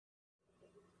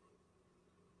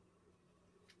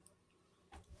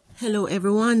Hello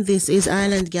everyone, this is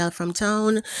Island Gal from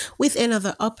town with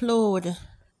another upload.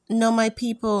 Now my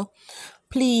people,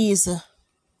 please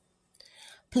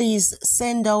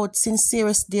send out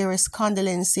sincerest dearest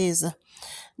condolences.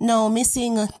 Now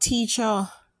missing teacher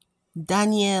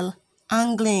Daniel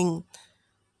Angling,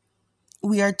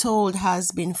 we are told,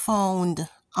 has been found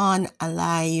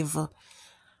unalive.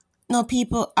 Now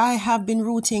people, I have been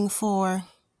rooting for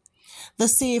the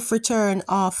safe return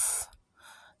of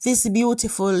this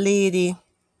beautiful lady,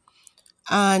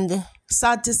 and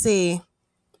sad to say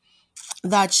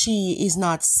that she is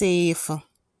not safe.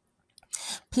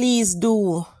 Please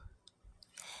do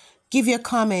give your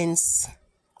comments,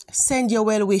 send your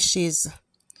well wishes.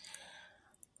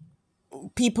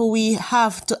 People, we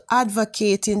have to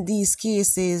advocate in these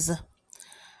cases.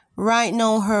 Right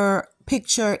now her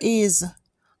picture is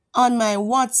on my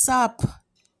WhatsApp,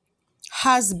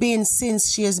 has been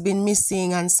since she has been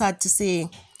missing, and sad to say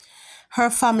her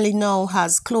family now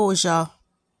has closure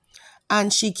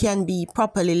and she can be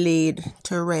properly laid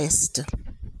to rest.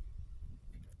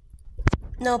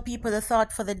 Now people, the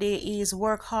thought for the day is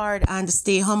work hard and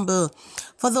stay humble.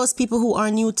 For those people who are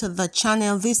new to the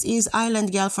channel, this is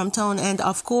Island Gal from town, and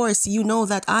of course you know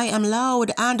that I am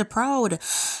loud and proud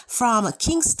from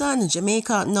Kingston,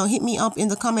 Jamaica. Now hit me up in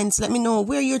the comments, let me know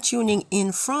where you're tuning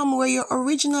in from, where you're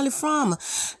originally from.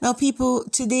 Now people,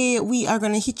 today we are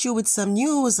going to hit you with some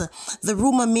news. The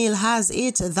rumor mill has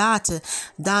it that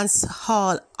dance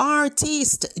hall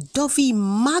artist Dovey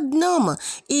Magnum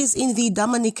is in the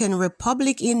Dominican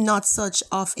Republic in not such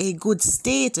of a good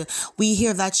state. We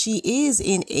hear that she is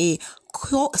in a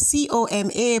COMA.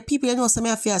 People, you know, some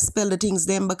of you spell the things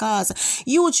them because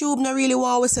YouTube not really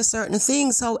want to say certain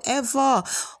things. However,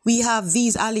 we have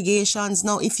these allegations.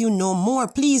 Now, if you know more,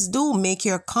 please do make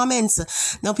your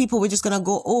comments. Now, people, we're just gonna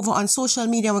go over on social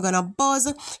media. We're gonna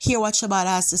buzz, hear what Shabbat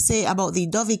has to say about the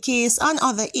Dovey case and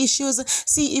other issues.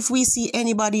 See if we see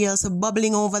anybody else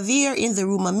bubbling over there in the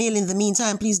rumor mill. In the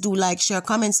meantime, please do like, share,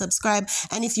 comment, subscribe,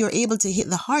 and if you're able to hit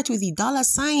the heart with the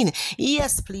 $sign,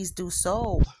 yes, please do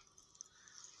so.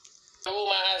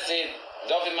 Rumor has it,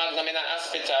 Dovey Magnum in a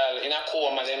hospital, in a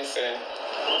coma, them say.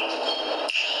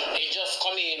 It just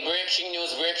come in, breaking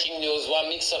news, one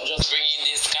mix up just bringing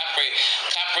this Capricorn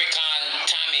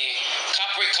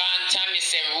Tammy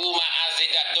say rumor has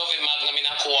it that Dovey Magnum in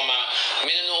a coma.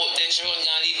 Me don't know, then she run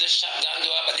and leave the shop down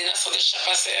door, but then I saw the shop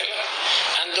herself.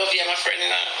 And Dovey, I'm a friend, you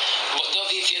know. But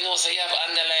Dovey, if you know, so you have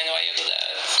underline why you do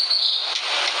that.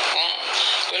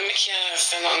 Well, me can't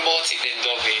say nothing about it then,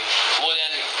 Dovey. More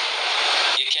than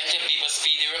you can tell people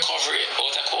speedy recovery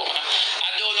out of coma.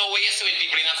 I don't know what you say with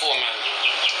people in a coma.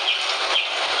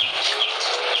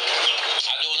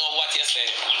 I don't know what you say.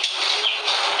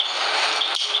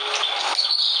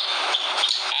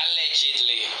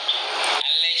 Allegedly,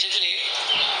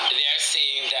 they are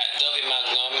saying that Dovey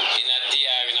Magnum in a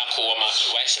DR in a coma.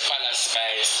 Why she fall as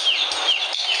spice?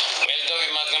 Well, Dovey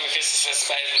Magnum, if you see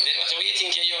spice, then what do you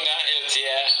think you're young and healthy?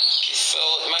 Kiss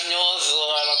out my nose.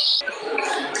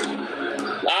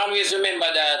 Always remember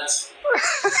that.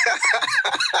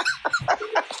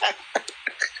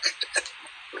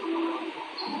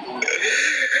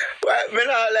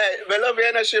 Me love you,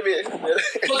 and she be. You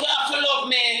have to love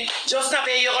me. Just not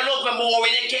you love me more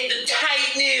when you get the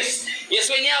tightness. Yes,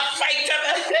 when you fight up.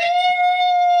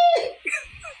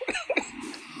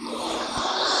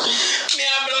 Me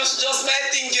I blush just by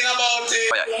thinking about it.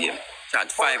 Quiet game.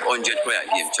 Chat 500 quiet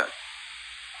game chat.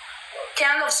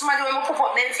 Can't love somebody when I pop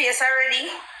up their face already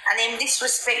and them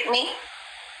disrespect me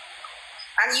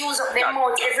and use up their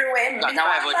mouth everywhere. Now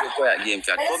I want to quiet game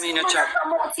chat. Come in a chat.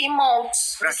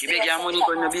 Rocky, beg your money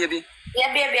for the baby.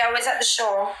 Yeah, baby, I was at the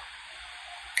show.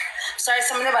 Sorry,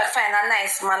 so I never find a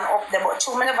nice man up there, but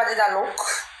two, I never did a look.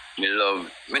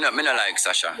 Me not like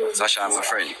Sasha. Sasha, I'm a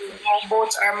friend.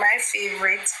 Both are my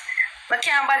favorite. But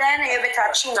can't bother any of it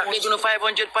at choose. That make you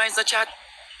 500 points a chat.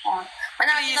 But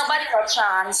now give nobody a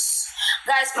chance.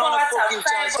 Guys, put out a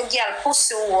price for girl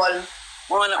pussy wall.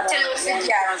 I tell you the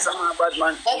girl. Bad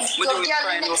man. The girl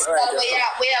next girl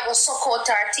where I go suck out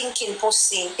her thinking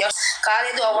pussy. Because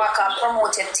they do a work and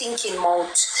promote your thinking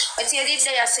mouth. But you did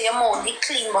there, so your mouth be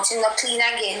clean, but you not clean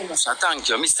again. Sasha, thank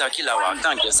you, Mr. Killer.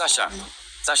 Thank you, Sasha.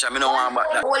 Sasha, me don't want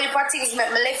about that. All the things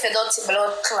make me left your dirty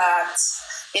blood clots.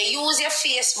 You use your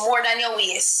face more than your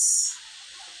waist.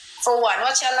 For one,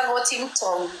 watch all about him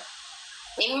tongue.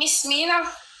 He miss me, you know?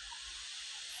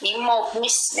 His mouth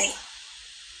miss me.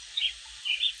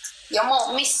 Your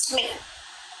mouth miss me.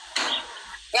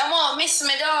 Your mouth miss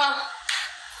me, though.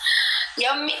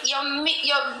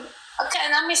 I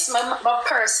kind of miss my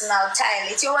personal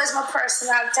toilet. You always my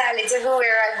personal toilet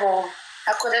everywhere I go.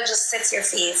 I could have just set your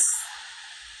face.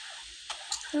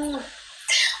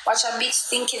 Watch a big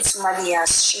stinking somebody and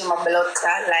stream a blood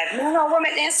clot live. No, what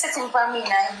make them setting for me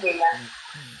now here?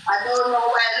 I don't know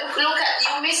why. Look at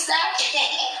you miss that?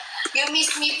 You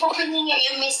miss me popping in here,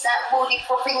 you miss that booty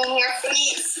popping in your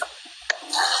face.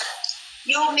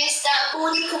 You miss that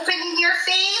booty popping in your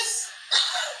face.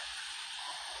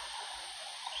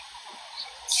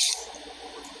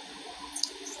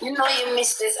 You know you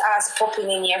miss this ass popping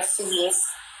in your face.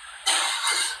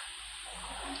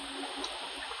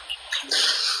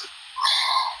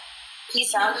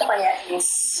 Peace and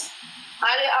quietness.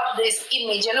 All you have this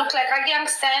image. You look like a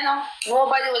gangster, you know?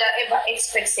 Nobody would have ever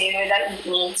expected you that eat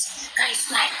meat. Guys,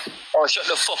 like. Oh, shut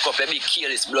the fuck up. Let me kill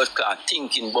this blood clot,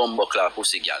 thinking bomber clot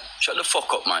pussy girl. Shut the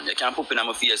fuck up, man. You can't poop in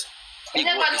my face. You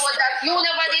never know that. You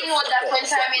never did know that when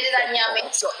time you did that,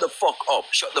 Nyame. Shut the fuck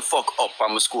up. Shut the fuck up.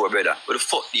 I'm a score, brother. What the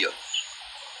fuck do you?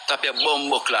 Tap your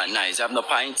bomber clot nice. Have no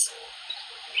pints?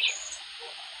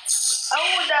 I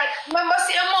would that. Remember,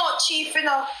 see, I'm out cheap, you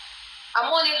know. A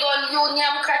money gun, you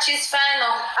nyam catch is fine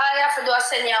now. All you have to do is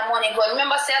send you a money gun.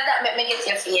 Remember, say that make me get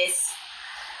your face.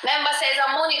 Remember, say it's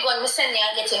a money gun, me send you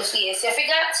and get your face. You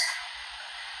forgot?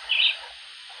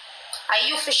 Are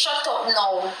you for shut up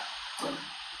now?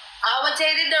 I want to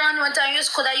tell you the run one time you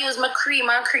could have used my cream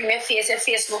and cream your face. Your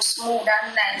face looks smooth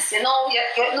and nice. You know, you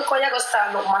look how you're going to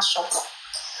start look mash up.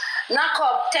 Knock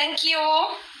up. Thank you.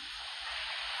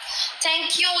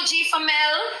 Thank you, G for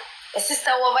Mel. The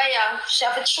sister over here, she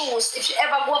have to choose. If she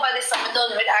ever go over this, I'm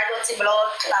done with her dirty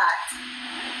blood clot.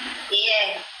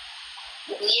 Yeah.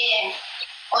 Yeah.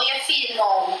 How you feel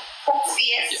now? Poke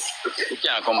face. You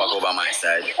can't come back over my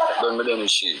side. Don't be done with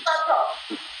shit.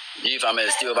 If I'm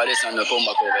stay over this and come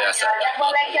back over your side. You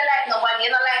don't like nobody.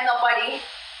 You don't like nobody.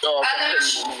 And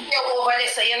you over there,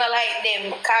 so you don't like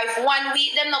them. Because if 1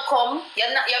 week them not come, you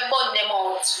burn them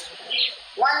out.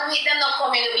 1 week them not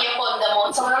come, you burn them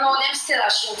out. So I know them still a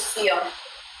shoot for you.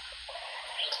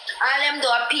 All them do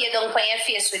a pay down for your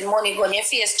face with money gun. Your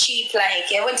face cheap like.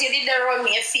 When you did the run,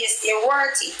 your face, you're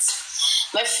worth it.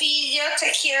 My feed you,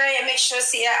 take care of you, make sure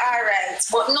see you're alright.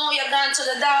 But now you're gone to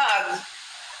the dog.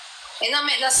 It don't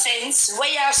make no sense. Where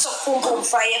you have so pum pum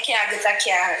for you can't get a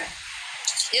car.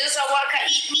 You just walk and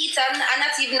eat meat and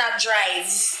not even a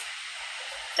drive.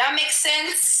 That makes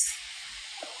sense?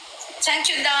 Thank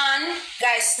you, Don.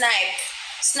 Guys,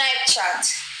 snipe chat.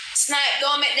 Snipe,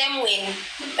 don't make them win.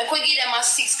 I could give them a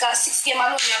 6, because 6 game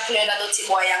alone I play that dirty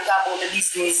boy and go about the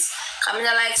business. I mean,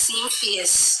 I like seeing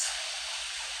face.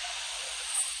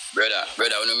 Brother,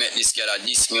 when you make this girl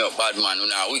diss me up bad man, you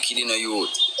know, wicked in the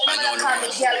youth. I know no man.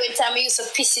 Girl, when time you used to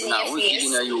piss in your face. Wicked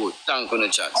in the youth. Thank you, no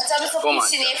chat. When time you used to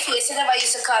piss in your face, you never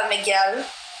used to call me girl.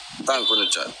 Thank you, no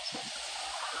chat.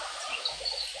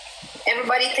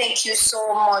 Everybody, thank you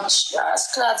so much.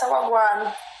 Class, have a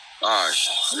one.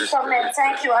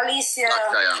 Thank you, Alicia.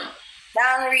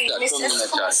 Dan Reed, Mr.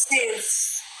 Exclusive.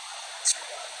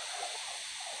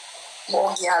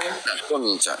 Oh, girl. Come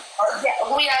in, chat.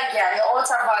 Who are girl? You're out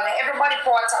of order. Everybody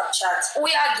put up chat. Who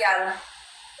are girl?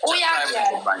 Who are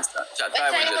girl? Chat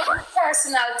 500 points.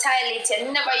 Personal toilet.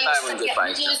 You never used to get me.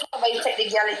 You take the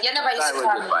girl. You never used to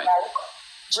call me girl.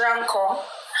 Drunko.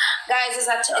 Guys, it's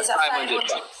a 500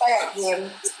 fire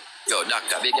game. Yo,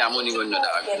 doctor, beg your money going to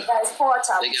dog. Guys, put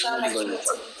up. Beg your money going to.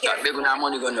 Beg your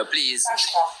money going to, please.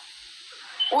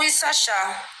 Who is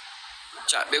Sasha?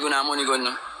 Chat, beg your money going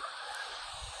to.